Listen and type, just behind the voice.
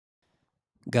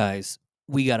Guys,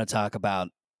 we got to talk about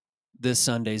this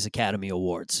Sunday's Academy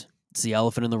Awards. It's the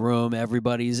elephant in the room.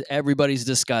 Everybody's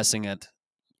discussing it.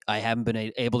 I haven't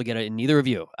been able to get it. And neither of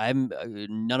you. I'm.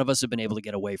 None of us have been able to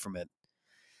get away from it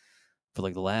for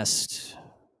like the last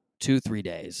 2-3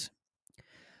 days.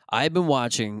 I've been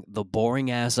watching the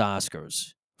boring ass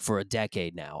Oscars for a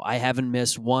decade now. I haven't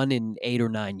missed one in 8 or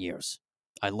 9 years.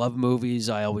 I love movies.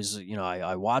 I always,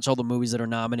 I watch all the movies that are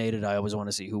nominated. I always want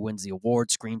to see who wins the award,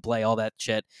 screenplay, all that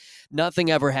shit.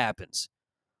 Nothing ever happens.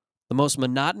 The most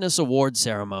monotonous award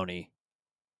ceremony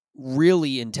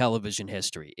really in television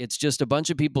history. It's just a bunch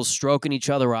of people stroking each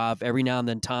other off. Every now and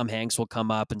then Tom Hanks will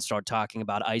come up and start talking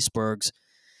about icebergs.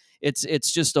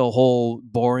 It's just a whole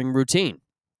boring routine.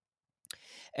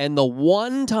 And the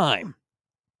one time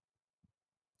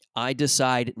I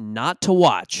decide not to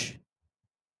watch,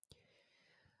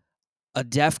 a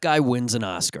deaf guy wins an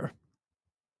Oscar.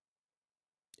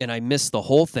 And I missed the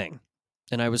whole thing.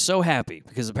 And I was so happy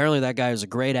because apparently that guy is a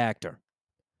great actor.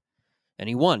 And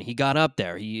he won. He got up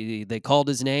there. They called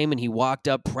his name and he walked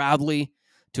up proudly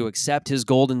to accept his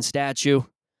golden statue.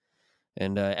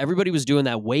 And everybody was doing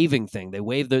that waving thing. They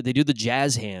do the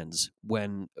jazz hands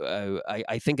when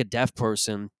I think a deaf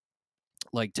person,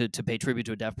 like to pay tribute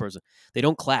to a deaf person, they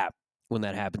don't clap when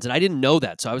that happens. And I didn't know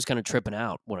that, so I was kind of tripping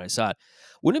out when I saw it.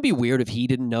 Wouldn't it be weird if he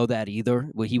didn't know that either?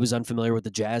 Well, he was unfamiliar with the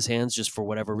jazz hands just for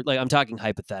whatever. Like I'm talking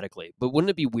hypothetically, but wouldn't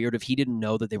it be weird if he didn't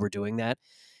know that they were doing that?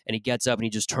 And he gets up and he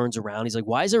just turns around. He's like,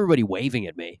 "Why is everybody waving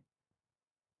at me?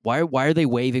 Why are they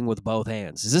waving with both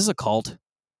hands? Is this a cult?"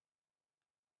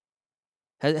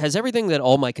 Has everything that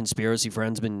all my conspiracy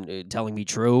friends been telling me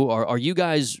true? Or are you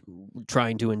guys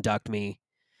trying to induct me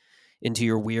into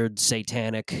your weird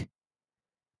satanic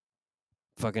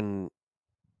fucking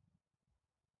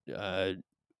uh,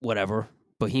 whatever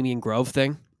Bohemian Grove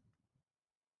thing?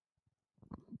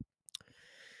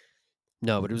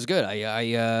 No, but it was good.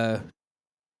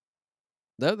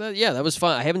 That was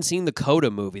fun. I haven't seen the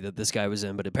Coda movie that this guy was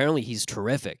in, but apparently he's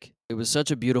terrific. It was such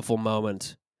a beautiful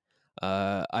moment.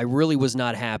 I really was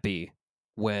not happy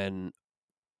when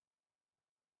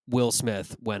Will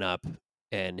Smith went up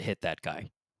and hit that guy.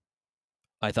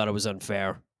 I thought it was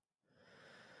unfair.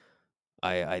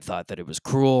 I thought that it was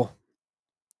cruel.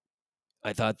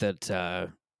 I thought that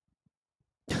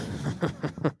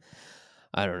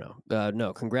I don't know.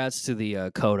 No, congrats to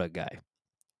the Coda guy.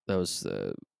 That was,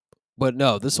 but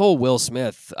no, this whole Will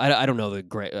Smith. I don't know the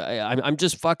great. I'm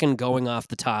just fucking going off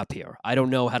the top here. I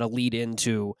don't know how to lead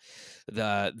into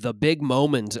the big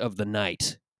moment of the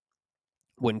night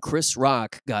when Chris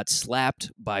Rock got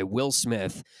slapped by Will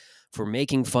Smith for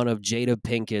making fun of Jada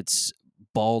Pinkett's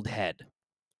bald head.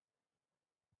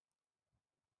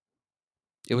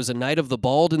 It was a night of the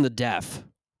bald and the deaf.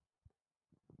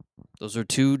 Those are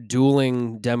two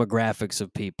dueling demographics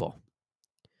of people.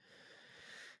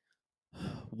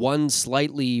 One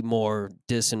slightly more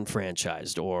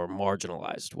disenfranchised or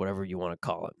marginalized, whatever you want to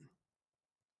call it.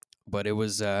 But it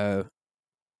was yeah,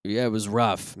 it was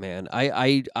rough, man.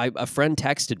 I a friend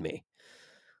texted me.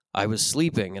 I was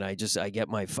sleeping and I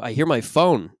hear my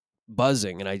phone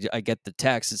buzzing and I get the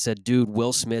text. It said, "Dude,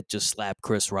 Will Smith just slapped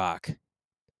Chris Rock."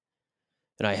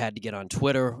 And I had to get on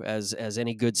Twitter, as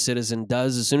any good citizen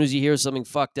does. As soon as you hear something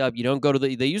fucked up, you don't go to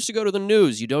they used to go to the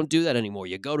news. You don't do that anymore.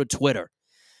 You go to Twitter.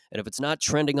 And if it's not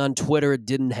trending on Twitter, it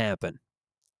didn't happen.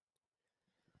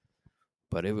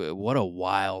 But what a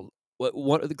wild,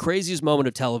 what the craziest moment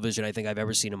of television I think I've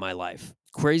ever seen in my life.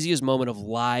 Craziest moment of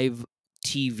live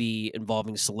TV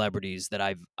involving celebrities that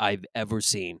I've ever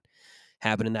seen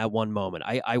happen in that one moment.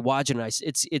 I watch it and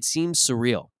it seems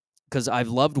surreal because I've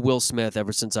loved Will Smith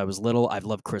ever since I was little. I've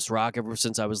loved Chris Rock ever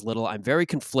since I was little. I'm very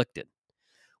conflicted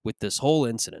with this whole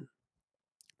incident.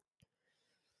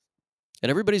 And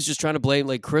everybody's just trying to blame,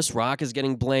 like Chris Rock is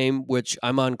getting blamed, which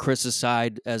I'm on Chris's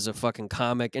side as a fucking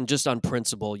comic, and just on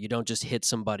principle, you don't just hit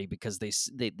somebody because they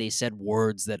said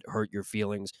words that hurt your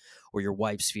feelings or your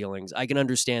wife's feelings. I can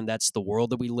understand that's the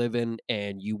world that we live in,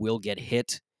 and you will get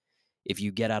hit if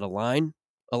you get out of line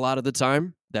a lot of the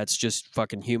time. That's just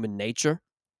fucking human nature.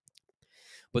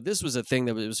 But this was a thing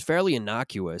that was fairly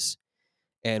innocuous,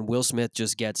 and Will Smith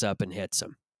just gets up and hits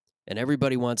him. And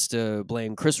everybody wants to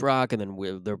blame Chris Rock, and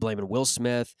then they're blaming Will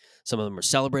Smith. Some of them are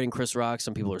celebrating Chris Rock.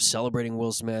 Some people are celebrating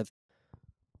Will Smith.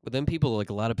 But then people, like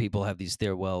a lot of people, have these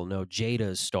there. Well, no,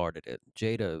 Jada started it.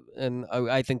 Jada, and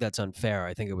I think that's unfair.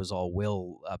 I think it was all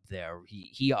Will up there.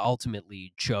 He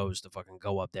ultimately chose to fucking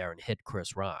go up there and hit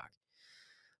Chris Rock.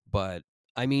 But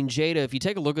I mean, Jada, if you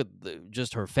take a look at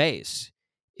just her face,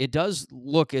 it does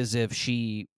look as if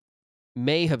she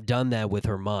may have done that with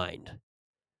her mind.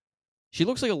 She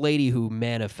looks like a lady who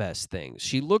manifests things.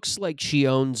 She looks like she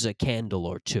owns a candle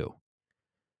or two.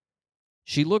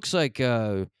 She looks like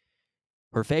her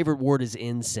favorite word is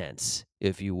incense,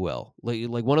 if you will.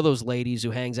 Like one of those ladies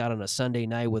who hangs out on a Sunday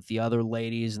night with the other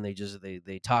ladies, and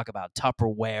they talk about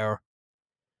Tupperware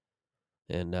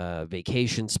and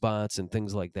vacation spots and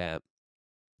things like that.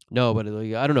 No, but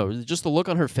I don't know. Just the look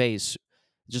on her face,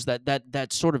 just that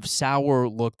sort of sour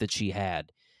look that she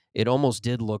had. It almost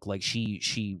did look like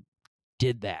she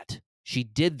did that. She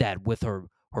did that with her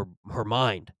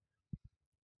mind.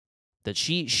 That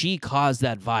she caused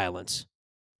that violence.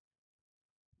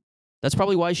 That's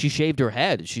probably why she shaved her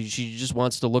head. She just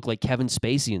wants to look like Kevin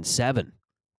Spacey in Seven.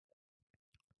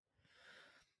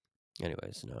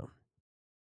 Anyways, no.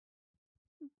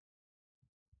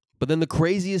 But then the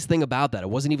craziest thing about that, it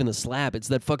wasn't even the slap. It's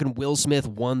that fucking Will Smith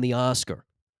won the Oscar,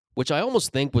 which I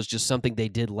almost think was just something they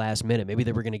did last minute. Maybe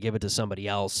they were going to give it to somebody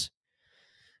else.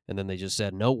 And then they just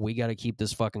said, no, we got to keep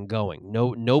this fucking going.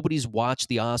 No, nobody's watched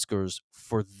the Oscars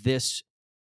for this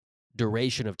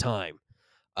duration of time.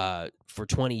 For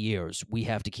 20 years, we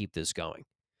have to keep this going.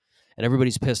 And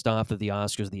everybody's pissed off that the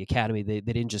Oscars, the Academy, they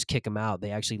didn't just kick him out.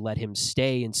 They actually let him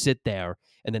stay and sit there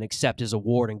and then accept his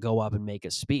award and go up and make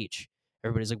a speech.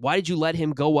 Everybody's like, why did you let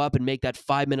him go up and make that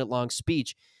 5-minute long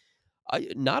speech?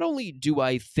 Not only do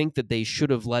I think that they should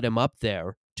have let him up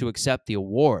there to accept the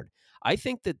award, I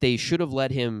think that they should have let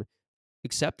him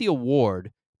accept the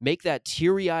award, make that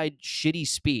teary-eyed, shitty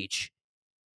speech,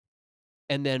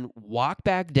 and then walk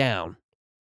back down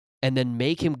and then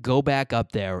make him go back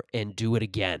up there and do it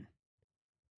again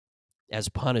as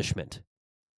punishment.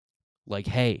 Like,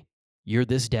 hey, you're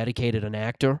this dedicated an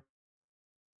actor?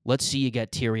 Let's see you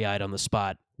get teary-eyed on the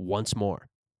spot once more.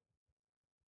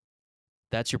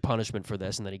 That's your punishment for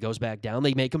this. And then he goes back down.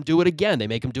 They make him do it again. They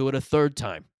make him do it a third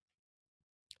time.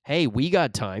 Hey, we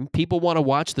got time. People want to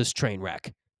watch this train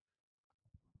wreck.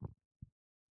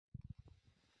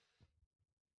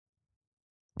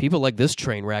 People like this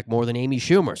train wreck more than Amy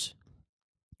Schumer's.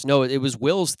 No, it was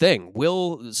Will's thing.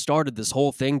 Will started this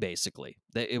whole thing, basically.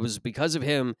 It was because of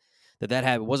him that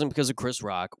happened. It wasn't because of Chris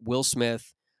Rock. Will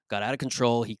Smith got out of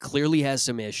control. He clearly has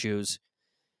some issues.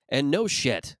 And no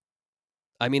shit.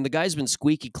 I mean, the guy's been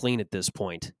squeaky clean at this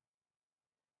point.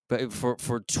 But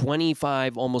for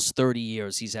 25, almost 30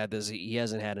 years, he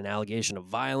hasn't had an allegation of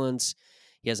violence.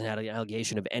 He hasn't had an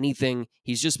allegation of anything.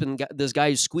 He's just been this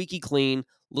guy who's squeaky clean,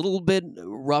 little bit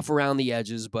rough around the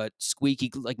edges, but squeaky,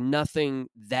 like nothing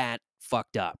that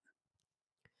fucked up.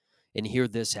 And here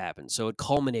this happened. So it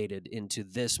culminated into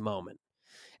this moment.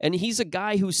 And he's a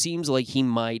guy who seems like he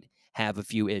might have a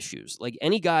few issues. Like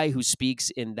any guy who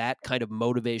speaks in that kind of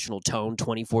motivational tone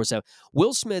 24/7.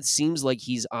 Will Smith seems like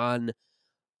he's on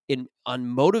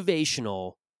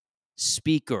motivational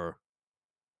speaker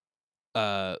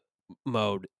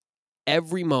mode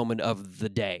every moment of the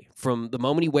day, from the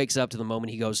moment he wakes up to the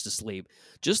moment he goes to sleep.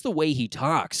 Just the way he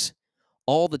talks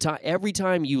all the time. Every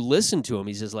time you listen to him,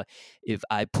 he says, like, if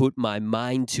I put my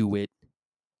mind to it,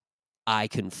 I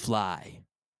can fly.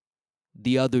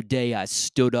 The other day, I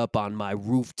stood up on my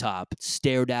rooftop,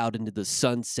 stared out into the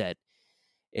sunset,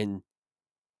 and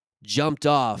jumped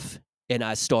off, and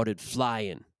I started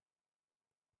flying.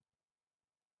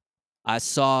 I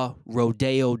saw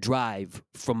Rodeo Drive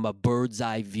from a bird's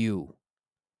eye view.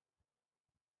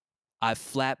 I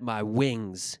flapped my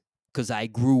wings because I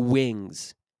grew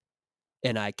wings,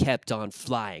 and I kept on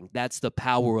flying. That's the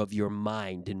power of your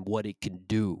mind and what it can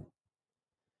do.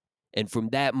 And from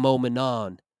that moment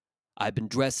on, I've been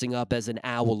dressing up as an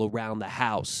owl around the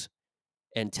house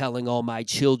and telling all my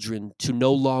children to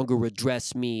no longer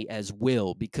address me as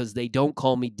Will, because they don't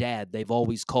call me Dad. They've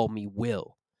always called me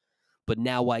Will. But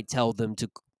now I tell them to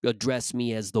address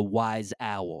me as the wise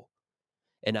owl.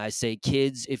 And I say,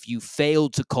 kids, if you fail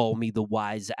to call me the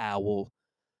wise owl,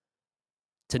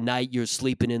 tonight you're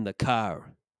sleeping in the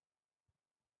car.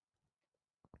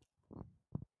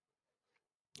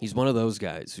 He's one of those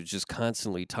guys who's just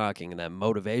constantly talking in that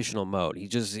motivational mode.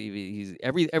 He's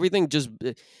everything just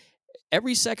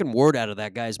every second word out of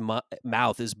that guy's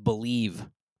mouth is believe.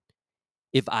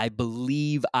 If I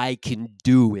believe I can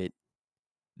do it,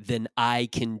 then I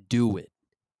can do it.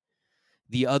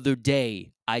 The other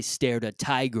day, I stared a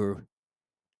tiger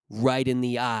right in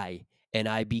the eye, and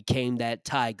I became that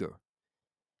tiger.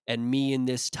 And me and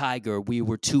this tiger, we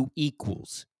were two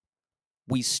equals.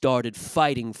 We started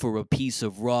fighting for a piece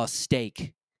of raw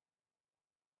steak.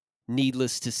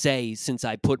 Needless to say, since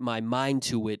I put my mind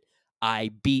to it, I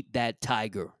beat that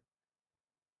tiger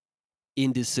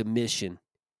into submission.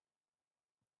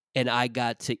 And I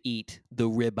got to eat the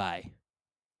ribeye.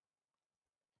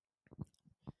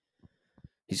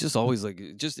 He's just always like,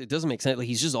 it doesn't make sense. Like,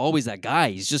 he's just always that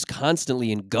guy. He's just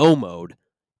constantly in go mode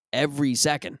every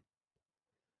second.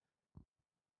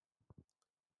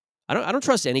 I don't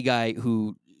trust any guy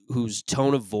whose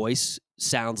tone of voice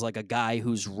sounds like a guy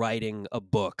who's writing a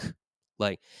book.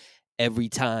 Like, every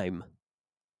time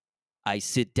I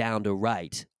sit down to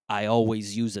write, I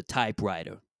always use a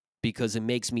typewriter because it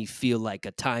makes me feel like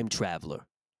a time traveler.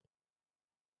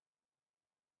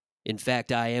 In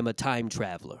fact, I am a time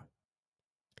traveler.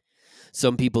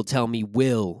 Some people tell me,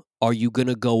 Will, are you going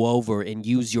to go over and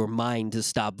use your mind to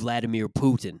stop Vladimir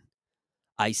Putin?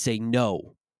 I say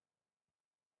no.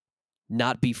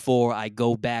 Not before I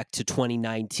go back to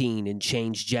 2019 and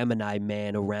change Gemini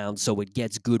Man around so it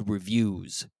gets good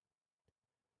reviews.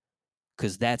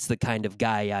 Because that's the kind of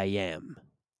guy I am.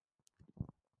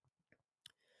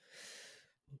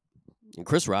 And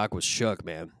Chris Rock was shook,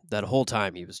 man. That whole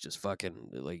time he was just fucking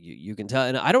like you can tell.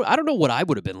 And I don't know what I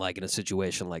would have been like in a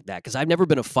situation like that because I've never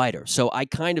been a fighter, so I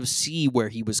kind of see where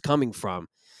he was coming from.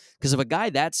 Because if a guy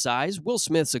that size, Will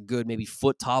Smith's a good maybe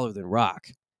foot taller than Rock.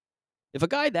 If a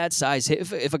guy that size,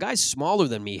 if a guy smaller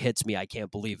than me hits me, I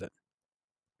can't believe it.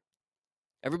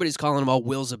 Everybody's calling him, "Oh,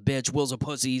 Will's a bitch. Will's a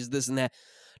pussy. He's this and that."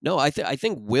 No, I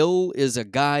think Will is a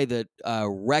guy that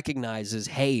recognizes,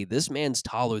 hey, this man's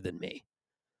taller than me,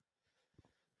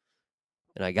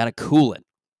 and I got to cool it.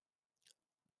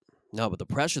 No, but the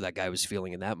pressure that guy was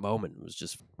feeling in that moment was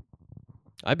just.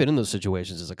 I've been in those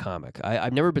situations as a comic.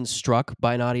 I've never been struck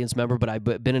by an audience member, but I've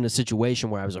been in a situation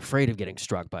where I was afraid of getting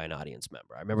struck by an audience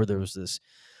member. I remember there was this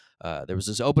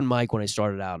open mic when I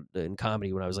started out in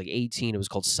comedy when I was like 18. It was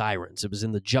called Sirens. It was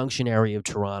in the Junction area of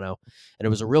Toronto, and it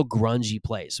was a real grungy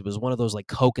place. It was one of those like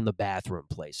coke in the bathroom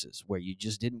places where you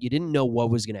didn't know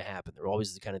what was going to happen. There were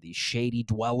always kind of these shady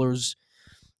dwellers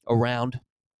around,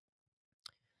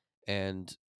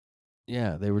 and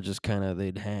yeah, they were just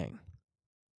they'd hang.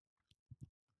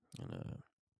 And,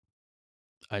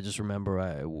 I just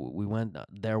remember we went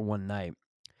there one night.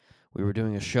 We were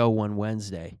doing a show one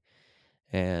Wednesday,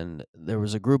 and there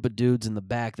was a group of dudes in the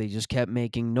back. They just kept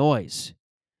making noise.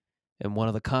 And one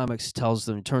of the comics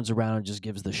turns around and just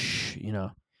gives the shh,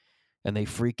 and they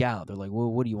freak out. They're like,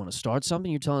 well, what do you want to start something?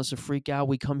 You're telling us to freak out?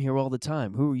 We come here all the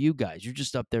time. Who are you guys? You're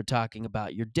just up there talking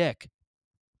about your dick.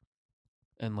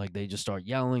 And like they just start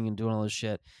yelling and doing all this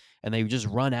shit, and they just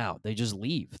run out. They just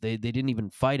leave. They didn't even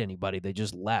fight anybody. They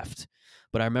just left.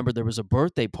 But I remember there was a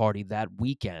birthday party that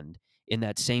weekend in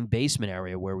that same basement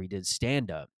area where we did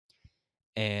stand up,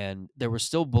 and there were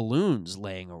still balloons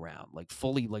laying around, like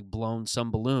fully like blown some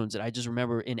balloons. And I just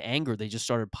remember in anger they just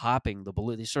started popping the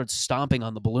balloon. They started stomping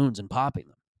on the balloons and popping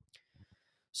them.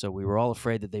 So we were all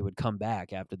afraid that they would come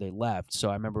back after they left. So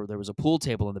I remember there was a pool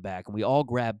table in the back, and we all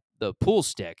grabbed the pool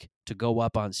stick to go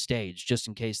up on stage just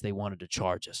in case they wanted to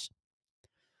charge us.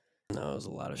 That was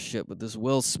a lot of shit with this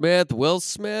Will Smith. Will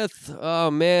Smith. Oh,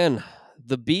 man.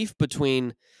 The beef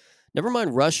between, never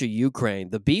mind Russia,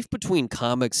 Ukraine, the beef between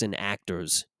comics and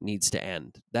actors needs to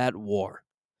end. That war.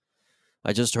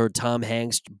 I just heard Tom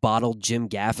Hanks bottled Jim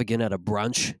Gaffigan at a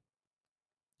brunch.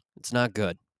 It's not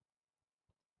good.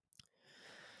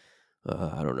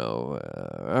 I don't know.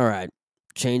 All right.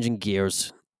 Changing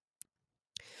gears.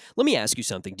 Let me ask you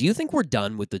something. Do you think we're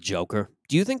done with the Joker?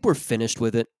 Do you think we're finished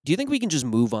with it? Do you think we can just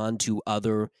move on to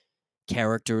other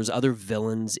characters, other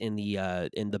villains in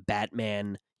the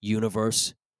Batman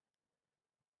universe?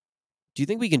 Do you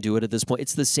think we can do it at this point?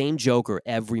 It's the same Joker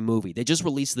every movie. They just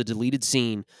released the deleted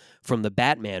scene from the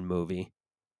Batman movie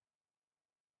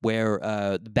where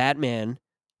the Batman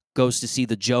goes to see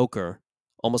the Joker,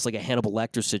 almost like a Hannibal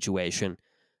Lecter situation,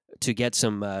 to get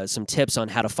some tips on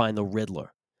how to find the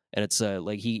Riddler. And it's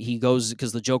like he goes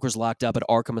because the Joker's locked up at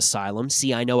Arkham Asylum.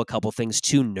 See, I know a couple things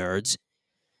too, nerds.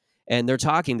 And they're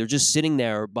talking. They're just sitting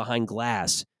there behind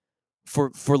glass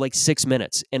for like 6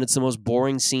 minutes, and it's the most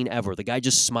boring scene ever. The guy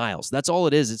just smiles. That's all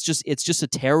it is. It's just a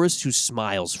terrorist who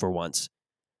smiles for once.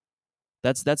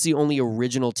 That's the only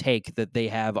original take that they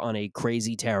have on a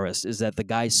crazy terrorist is that the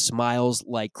guy smiles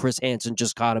like Chris Hansen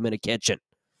just caught him in a kitchen.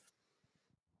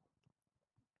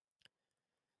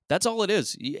 That's all it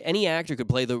is. Any actor could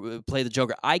play the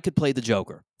Joker. I could play the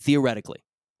Joker theoretically.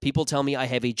 People tell me I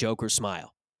have a Joker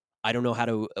smile. I don't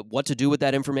know what to do with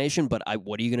that information, but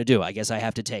what are you going to do? I guess I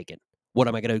have to take it. What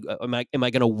am I going to am I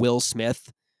going to Will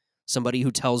Smith somebody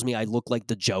who tells me I look like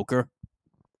the Joker?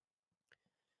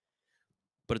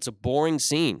 But it's a boring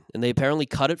scene, and they apparently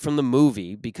cut it from the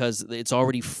movie because it's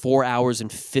already 4 hours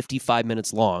and 55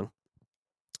 minutes long.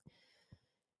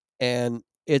 And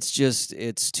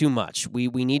it's too much. We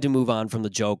need to move on from the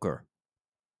Joker.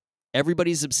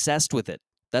 Everybody's obsessed with it.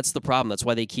 That's the problem. That's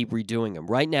why they keep redoing them.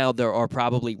 Right now, there are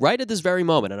probably, right at this very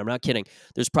moment, and I'm not kidding,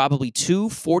 there's probably two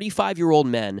 45-year-old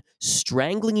men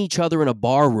strangling each other in a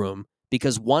bar room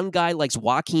because one guy likes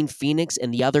Joaquin Phoenix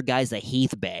and the other guy's a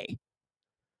Heath Bay.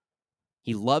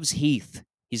 He loves Heath.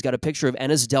 He's got a picture of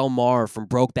Ennis Del Mar from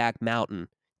Brokeback Mountain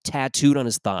tattooed on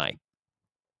his thigh.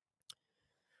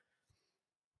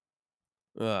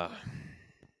 Ugh.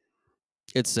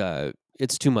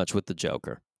 It's too much with the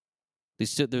Joker.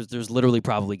 There's literally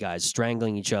probably guys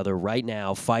strangling each other right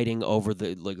now, fighting over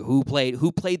the who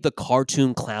played the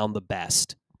cartoon clown the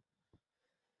best.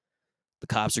 The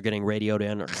cops are getting radioed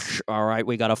in. All right,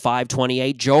 we got a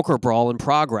 528 Joker brawl in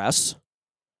progress.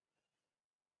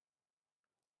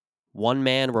 One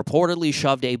man reportedly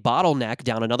shoved a bottleneck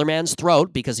down another man's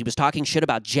throat because he was talking shit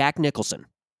about Jack Nicholson.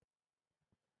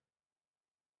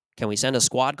 Can we send a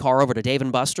squad car over to Dave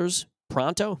 & Buster's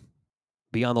pronto?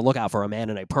 Be on the lookout for a man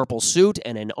in a purple suit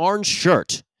and an orange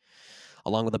shirt,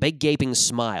 along with a big gaping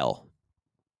smile.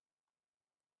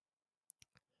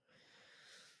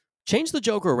 Change the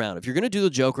Joker around. If you're going to do the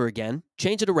Joker again,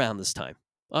 change it around this time.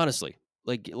 Honestly,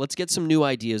 let's get some new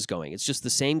ideas going. It's just the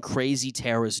same crazy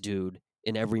terrorist dude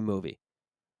in every movie.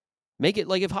 Make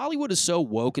it if Hollywood is so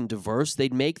woke and diverse,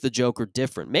 they'd make the Joker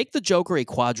different. Make the Joker a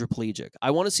quadriplegic.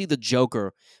 I want to see the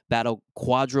Joker battle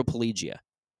quadriplegia.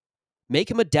 Make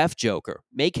him a deaf Joker.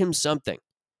 Make him something.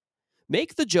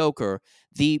 Make the Joker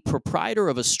the proprietor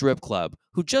of a strip club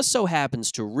who just so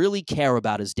happens to really care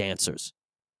about his dancers.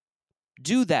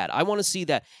 Do that. I want to see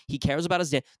that he cares about his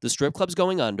the strip club's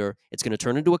going under. It's going to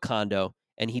turn into a condo,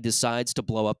 and he decides to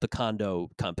blow up the condo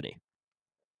company,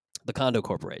 the condo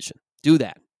corporation. Do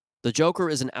that. The Joker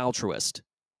is an altruist.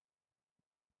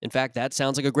 In fact, that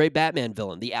sounds like a great Batman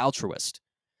villain, the altruist.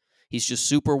 He's just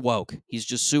super woke. He's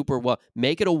just super woke.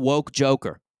 Make it a woke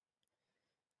Joker.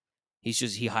 He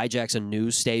hijacks a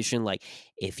news station like,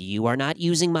 if you are not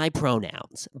using my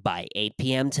pronouns by 8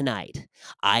 p.m. tonight,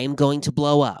 I am going to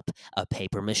blow up a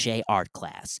papier-mâché art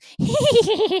class.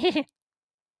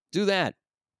 Do that.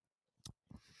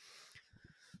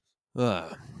 No,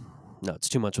 it's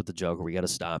too much with the Joker. We got to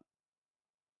stop.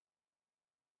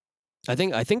 I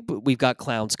think we've got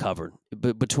clowns covered.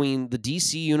 But between the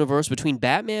DC universe, between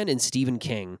Batman and Stephen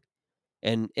King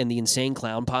and the Insane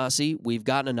Clown Posse, we've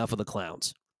gotten enough of the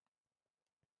clowns.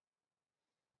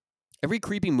 Every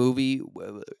creepy movie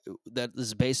that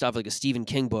is based off a Stephen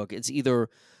King book, it's either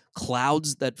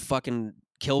clouds that fucking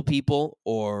kill people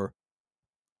or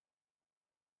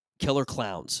killer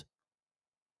clowns.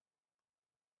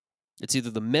 It's either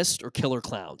The Mist or killer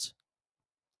clowns.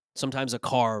 Sometimes a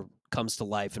car comes to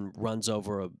life and runs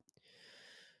over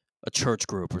a church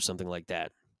group or something like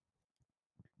that.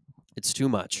 It's too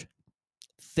much.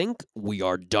 Think we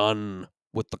are done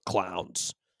with the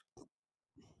clowns.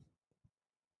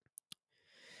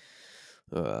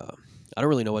 I don't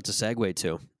really know what to segue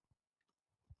to.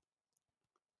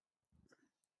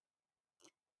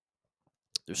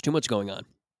 There's too much going on.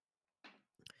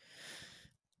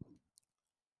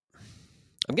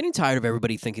 I'm getting tired of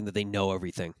everybody thinking that they know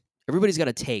everything. Everybody's got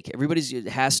a take. Everybody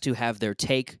has to have their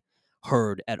take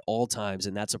heard at all times,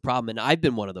 and that's a problem. And I've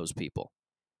been one of those people.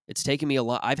 It's taken me a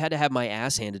lot. I've had to have my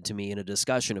ass handed to me in a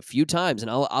discussion a few times, and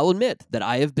I'll admit that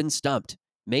I have been stumped.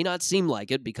 May not seem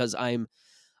like it because I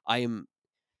am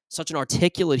such an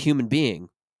articulate human being,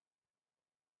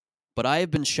 but I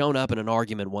have been shown up in an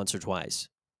argument once or twice.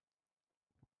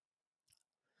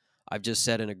 I've just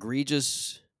said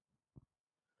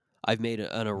I've made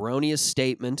an erroneous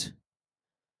statement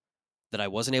that I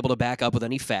wasn't able to back up with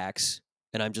any facts,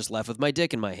 and I'm just left with my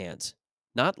dick in my hands.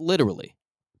 Not literally.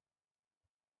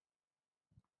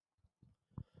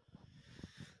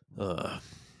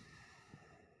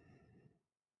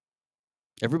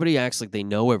 Everybody acts like they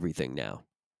know everything now.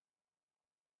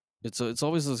 It's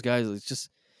always those guys. It's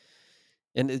just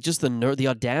the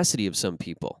audacity of some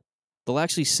people. They'll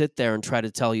actually sit there and try to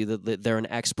tell you that they're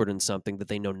an expert in something that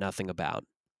they know nothing about.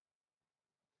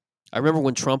 I remember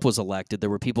when Trump was elected, there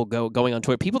were people going on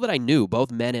Twitter, people that I knew, both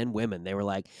men and women. They were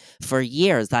like, for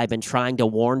years, I've been trying to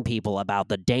warn people about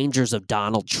the dangers of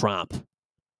Donald Trump,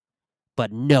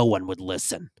 but no one would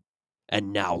listen.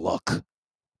 And now look.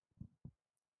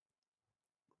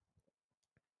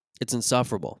 It's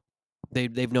insufferable.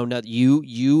 They've known that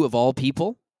you of all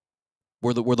people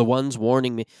were the ones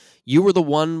warning me. You were the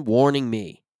one warning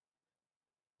me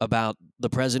about the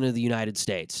president of the United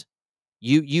States.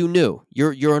 You knew.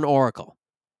 You're an oracle.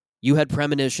 You had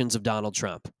premonitions of Donald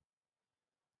Trump.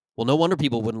 Well, no wonder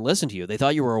people wouldn't listen to you. They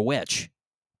thought you were a witch.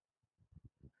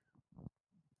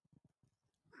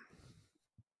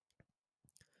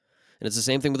 And it's the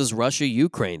same thing with this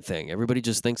Russia-Ukraine thing. Everybody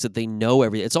just thinks that they know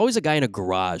everything. It's always a guy in a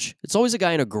garage. It's always a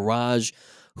guy in a garage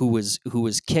who was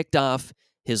kicked off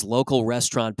his local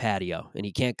restaurant patio, and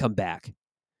he can't come back. And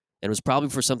it was probably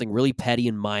for something really petty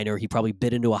and minor. He probably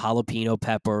bit into a jalapeno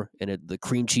pepper, and the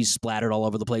cream cheese splattered all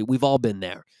over the plate. We've all been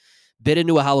there. Bit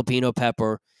into a jalapeno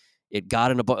pepper. It got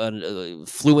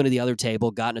flew into the other table,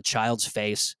 got in a child's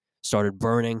face, started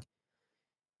burning.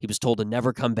 He was told to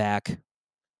never come back.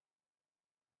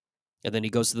 And then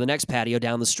he goes to the next patio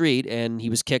down the street, and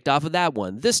he was kicked off of that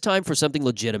one. This time for something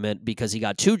legitimate because he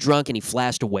got too drunk and he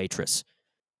flashed a waitress.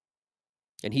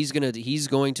 And he's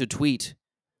going to tweet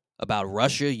about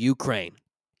Russia, Ukraine.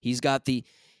 He's got the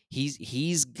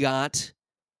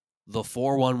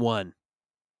 411.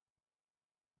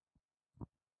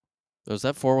 Was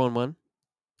that 411?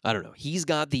 I don't know. He's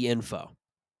got the info.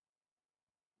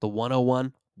 The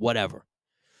 101, whatever.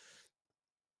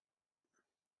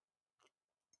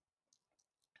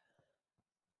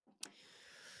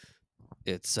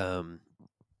 It's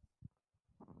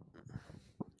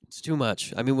too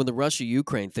much. I mean, when the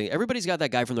Russia-Ukraine thing, everybody's got that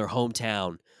guy from their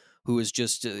hometown who is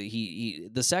just he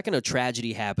the second a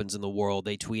tragedy happens in the world,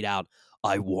 they tweet out,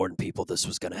 "I warned people this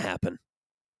was going to happen."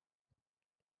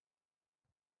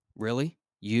 Really?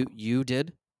 You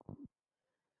did?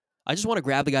 I just want to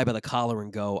grab the guy by the collar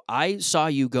and go, "I saw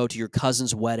you go to your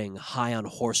cousin's wedding high on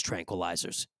horse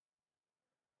tranquilizers.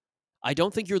 I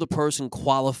don't think you're the person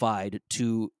qualified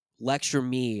to lecture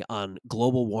me on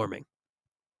global warming."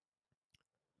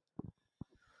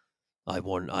 I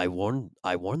warned them.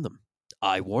 I warned them.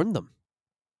 I warned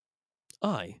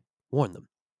them.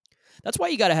 That's why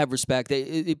you got to have respect.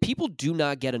 People do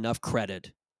not get enough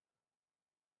credit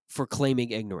for claiming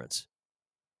ignorance.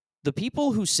 The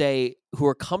people who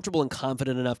are comfortable and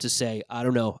confident enough to say, "I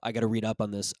don't know, I got to read up on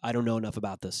this. I don't know enough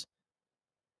about this."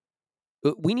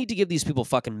 We need to give these people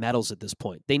fucking medals at this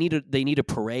point. They need a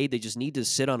parade. They just need to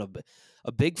sit on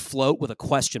a big float with a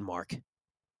question mark.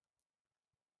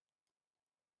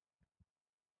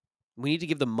 We need to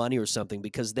give them money or something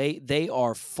because they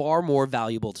are far more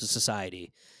valuable to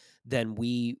society than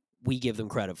we give them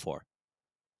credit for.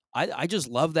 I just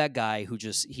love that guy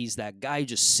he's that guy who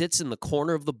just sits in the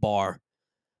corner of the bar,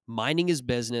 minding his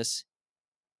business.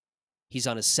 He's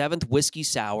on his 7th whiskey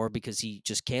sour because he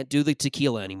just can't do the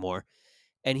tequila anymore.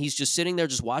 And he's just sitting there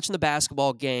just watching the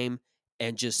basketball game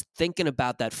and just thinking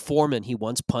about that foreman he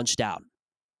once punched out.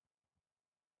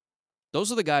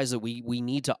 Those are the guys that we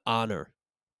need to honor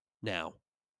now.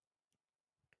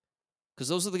 Because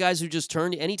those are the guys who just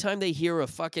turn anytime they hear a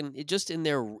fucking just in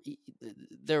their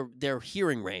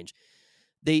hearing range.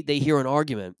 They hear an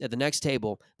argument at the next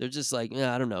table. They're just like,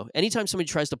 I don't know. Anytime somebody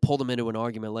tries to pull them into an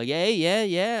argument, like, hey,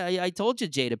 yeah, I told you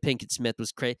Jada Pinkett Smith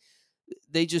was crazy.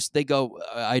 They go,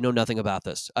 I know nothing about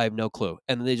this. I have no clue,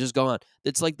 and then they just go on.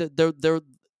 It's like they're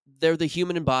the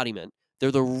human embodiment.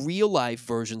 They're the real life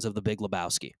versions of the Big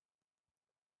Lebowski,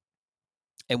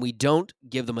 and we don't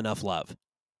give them enough love.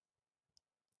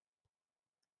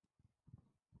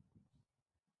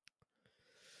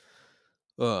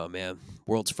 Oh man,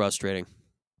 world's frustrating.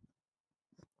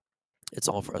 It's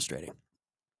all frustrating.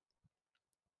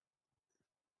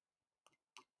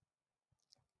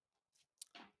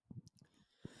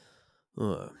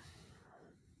 I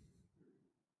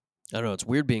don't know. It's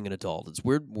weird being an adult. It's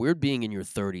weird being in your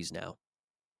 30s now.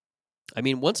 I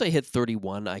mean, once I hit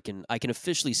 31, I can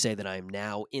officially say that I am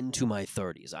now into my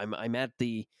 30s.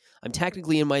 I'm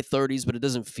technically in my 30s, but it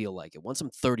doesn't feel like it. Once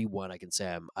I'm 31, I can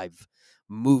say I've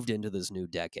moved into this new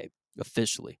decade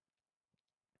officially.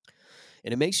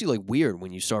 And it makes you like weird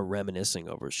when you start reminiscing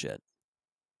over shit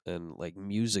and like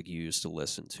music you used to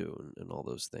listen to and all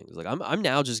those things. Like I'm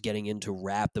now just getting into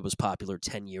rap that was popular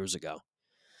 10 years ago.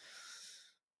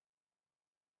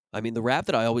 I mean, the rap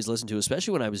that I always listened to,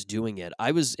 especially when I was doing it,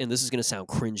 and this is going to sound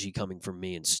cringy coming from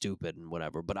me and stupid and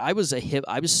whatever, but I was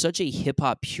such a hip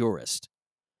hop purist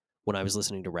when I was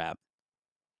listening to rap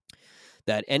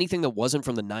that anything that wasn't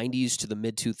from the 90s to the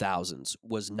mid 2000s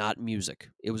was not music.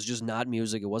 It was just not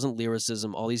music. It wasn't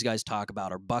lyricism. All these guys talk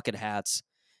about are bucket hats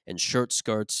and shirt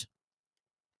skirts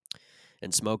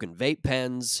and smoking vape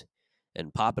pens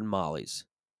and popping mollies.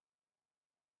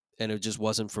 And it just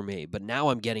wasn't for me. But now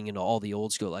I'm getting into all the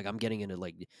old school. Like I'm getting into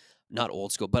like not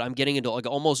old school, but I'm getting into like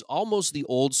almost the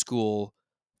old school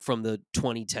from the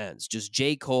 2010s. Just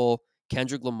J. Cole,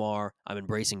 Kendrick Lamar. I'm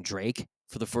embracing Drake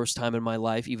for the first time in my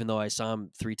life, even though I saw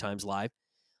him 3 times live.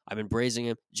 I'm embracing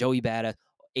him. Joey Bada,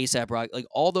 ASAP Rock, like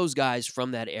all those guys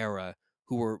from that era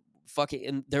who were fucking,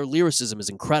 and their lyricism is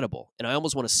incredible. And I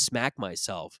almost want to smack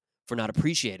myself for not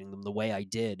appreciating them the way I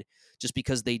did, just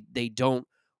because they don't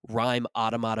rhyme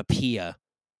automatopoeia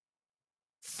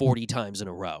 40 times in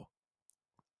a row.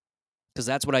 Because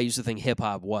that's what I used to think hip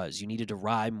hop was. You needed to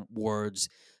rhyme words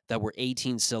that were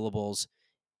 18 syllables.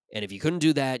 And if you couldn't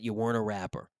do that, you weren't a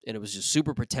rapper. And it was just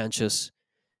super pretentious.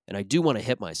 And I do want to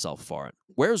hit myself for it.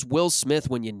 Where's Will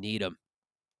Smith when you need him?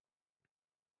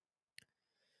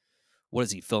 What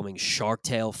is he filming? Shark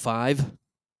Tale 5?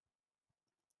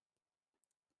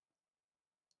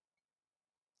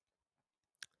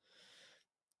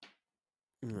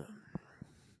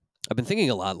 I've been thinking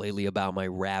a lot lately about my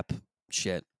rap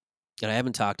shit. And I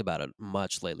haven't talked about it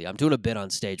much lately. I'm doing a bit on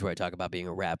stage where I talk about being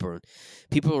a rapper. And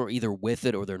people are either with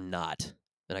it or they're not.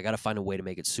 And I got to find a way to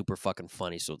make it super fucking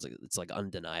funny so it's like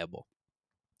undeniable.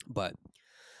 But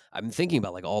I've been thinking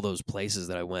about like all those places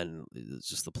that I went. It's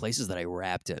just the places that I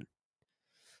rapped in.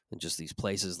 And just these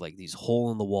places like these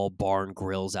hole in the wall bar and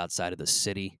grills outside of the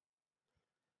city.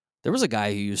 There was a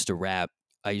guy who used to rap.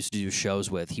 I used to do shows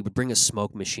with. He would bring a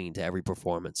smoke machine to every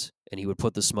performance, and he would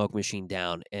put the smoke machine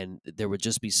down, and there would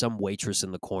just be some waitress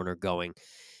in the corner going,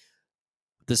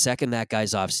 "The second that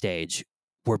guy's off stage,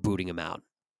 we're booting him out.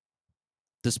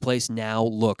 This place now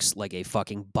looks like a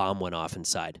fucking bomb went off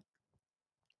inside."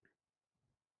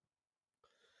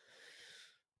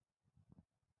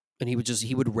 And he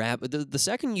would rap. The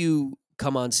second you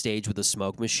come on stage with a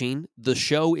smoke machine, the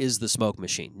show is the smoke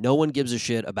machine. No one gives a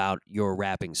shit about your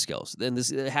rapping skills. Then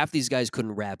half these guys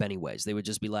couldn't rap anyways. They would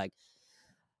just be like,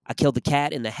 "I killed the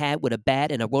cat in the hat with a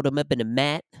bat and I wrote him up in a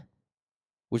mat,"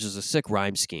 which is a sick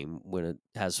rhyme scheme when it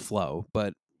has flow.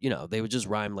 But, they would just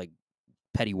rhyme like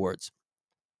petty words.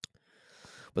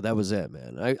 But that was it,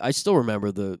 man. I still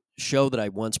remember the show that I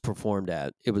once performed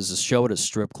at. It was a show at a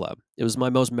strip club. It was my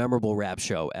most memorable rap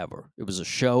show ever. It was a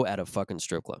show at a fucking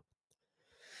strip club.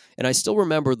 And I still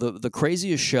remember the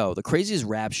craziest show, the craziest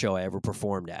rap show I ever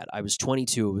performed at. I was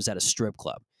 22. It was at a strip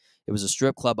club. It was a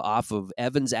strip club off of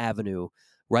Evans Avenue,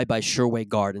 right by Sherway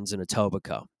Gardens in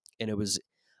Etobicoke. And it was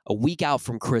a week out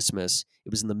from Christmas.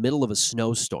 It was in the middle of a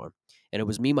snowstorm. And it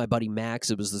was me, my buddy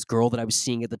Max. It was this girl that I was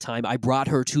seeing at the time. I brought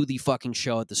her to the fucking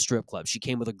show at the strip club. She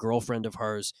came with a girlfriend of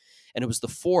hers. And it was the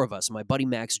four of us. My buddy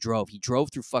Max drove. He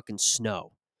drove through fucking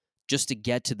snow just to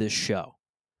get to this show.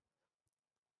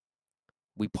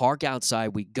 We park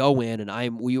outside, we go in,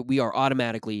 and we are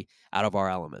automatically out of our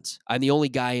elements. I'm the only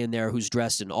guy in there who's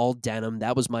dressed in all denim.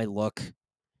 That was my look.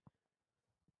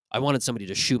 I wanted somebody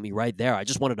to shoot me right there. I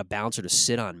just wanted a bouncer to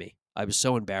sit on me. I was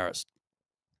so embarrassed.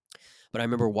 But I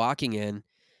remember walking in,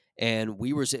 and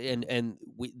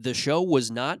the show was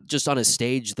not just on a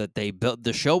stage that they built.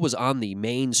 The show was on the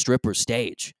main stripper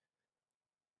stage.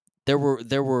 There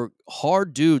were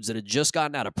hard dudes that had just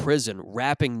gotten out of prison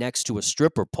rapping next to a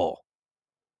stripper pole.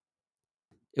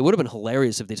 It would have been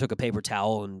hilarious if they took a paper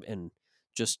towel and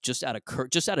just out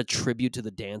of tribute to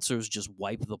the dancers, just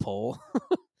wipe the pole.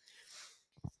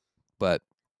 But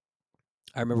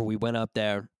I remember we went up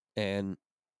there and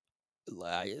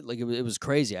it was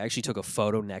crazy. I actually took a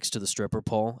photo next to the stripper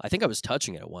pole. I think I was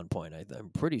touching it at one point. I'm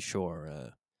pretty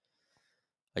sure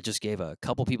I just gave a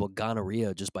couple people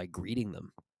gonorrhea just by greeting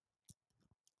them.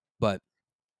 But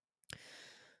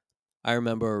I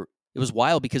remember it was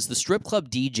wild because the strip club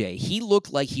DJ, he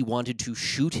looked like he wanted to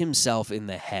shoot himself in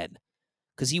the head.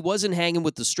 Because he wasn't hanging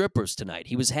with the strippers tonight.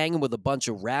 He was hanging with a bunch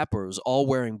of rappers all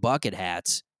wearing bucket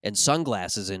hats and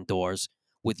sunglasses indoors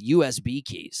with USB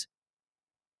keys.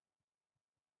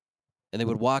 And they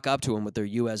would walk up to him with their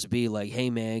USB like, "Hey,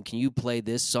 man, can you play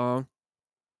this song?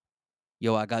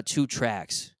 Yo, I got 2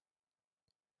 tracks."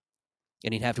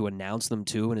 And he'd have to announce them,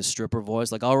 too, in his stripper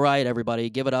voice. Like, "All right, everybody,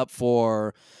 give it up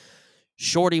for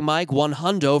Shorty Mike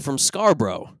 100 from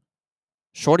Scarborough.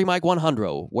 Shorty Mike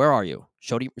 100, where are you?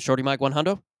 Shorty Mike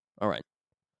 100? All right.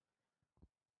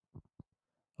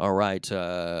 All right.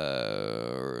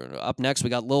 Up next, we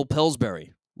got Lil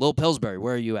Pillsbury. Lil Pillsbury,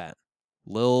 where are you at?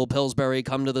 Lil Pillsbury,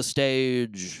 come to the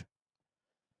stage."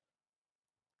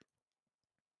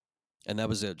 And that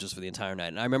was it just for the entire night.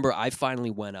 And I remember I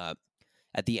finally went up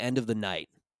at the end of the night.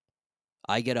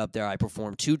 I get up there, I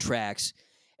perform 2 tracks.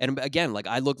 And again, like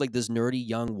I look like this nerdy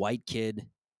young white kid.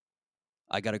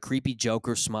 I got a creepy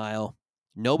Joker smile.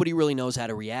 Nobody really knows how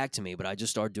to react to me, but I just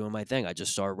start doing my thing. I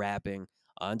just start rapping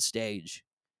on stage.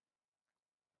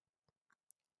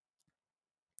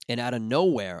 And out of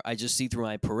nowhere, I just see through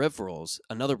my peripherals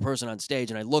another person on stage,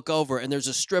 and I look over, and there's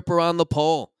a stripper on the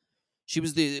pole. I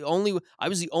was the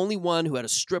only one who had a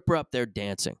stripper up there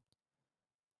dancing.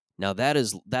 Now that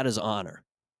is honor.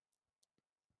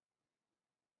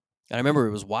 And I remember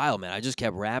it was wild, man. I just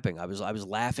kept rapping. I was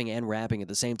laughing and rapping at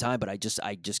the same time, but I just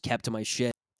kept to my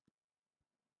shit.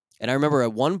 And I remember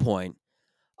at one point,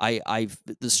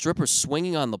 the stripper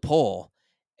swinging on the pole,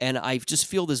 and I just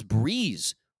feel this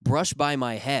breeze brush by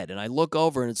my head, and I look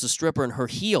over and it's a stripper, and her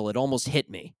heel, it almost hit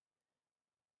me.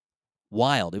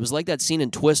 Wild. It was like that scene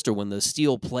in Twister when the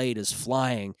steel plate is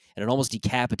flying and it almost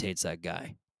decapitates that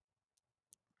guy.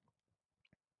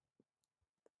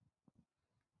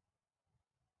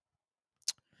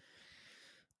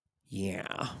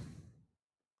 Yeah.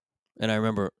 And I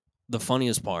remember the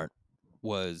funniest part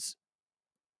was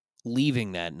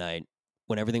leaving that night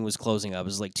when everything was closing up. It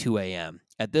was like 2 a.m.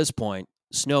 At this point,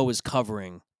 snow is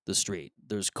covering the street.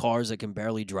 There's cars that can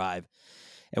barely drive,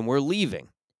 and we're leaving.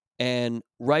 And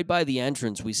right by the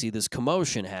entrance, we see this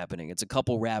commotion happening. It's a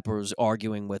couple rappers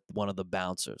arguing with one of the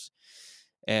bouncers.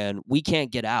 And we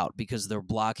can't get out because they're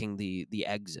blocking the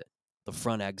exit, the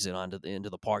front exit into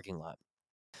the parking lot.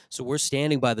 So we're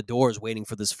standing by the doors waiting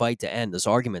for this fight to end, this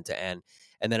argument to end.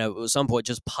 And then at some point,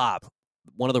 just pop.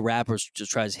 One of the rappers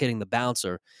just tries hitting the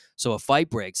bouncer. So a fight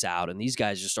breaks out, and these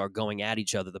guys just start going at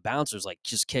each other. The bouncer's like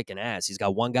just kicking ass. He's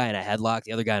got one guy in a headlock,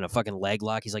 the other guy in a fucking leg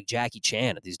lock. He's like Jackie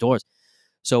Chan at these doors.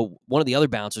 So one of the other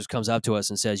bouncers comes up to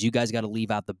us and says, "You guys got to leave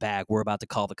out the back. We're about to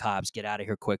call the cops. Get out of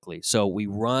here quickly." So we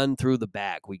run through the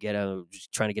back. We get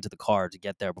trying to get to the car to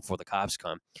get there before the cops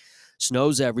come.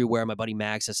 Snow's everywhere. My buddy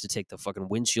Max has to take the fucking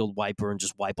windshield wiper and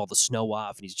just wipe all the snow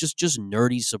off. And he's just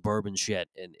nerdy suburban shit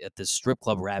at this strip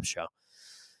club rap show.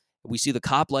 We see the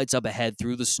cop lights up ahead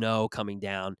through the snow coming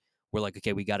down. We're like,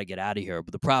 okay, we got to get out of here.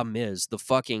 But the problem is the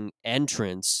fucking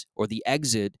entrance or the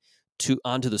exit to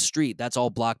onto the street, that's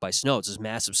all blocked by snow. It's this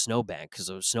massive snowbank because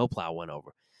a snowplow went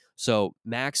over. So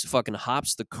Max fucking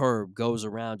hops the curb, goes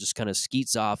around, just kind of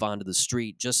skeets off onto the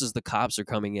street just as the cops are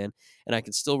coming in. And I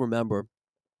can still remember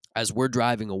as we're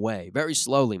driving away, very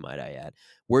slowly, might I add,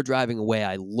 we're driving away.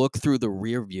 I look through the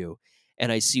rear view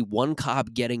and I see one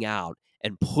cop getting out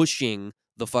and pushing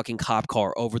the fucking cop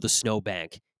car over the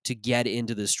snowbank to get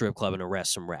into the strip club and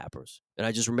arrest some rappers. And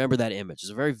I just remember that image.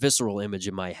 It's a very visceral image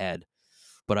in my head,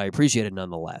 but I appreciate it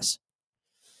nonetheless.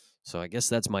 So I guess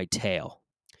that's my tale.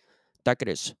 That it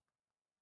is.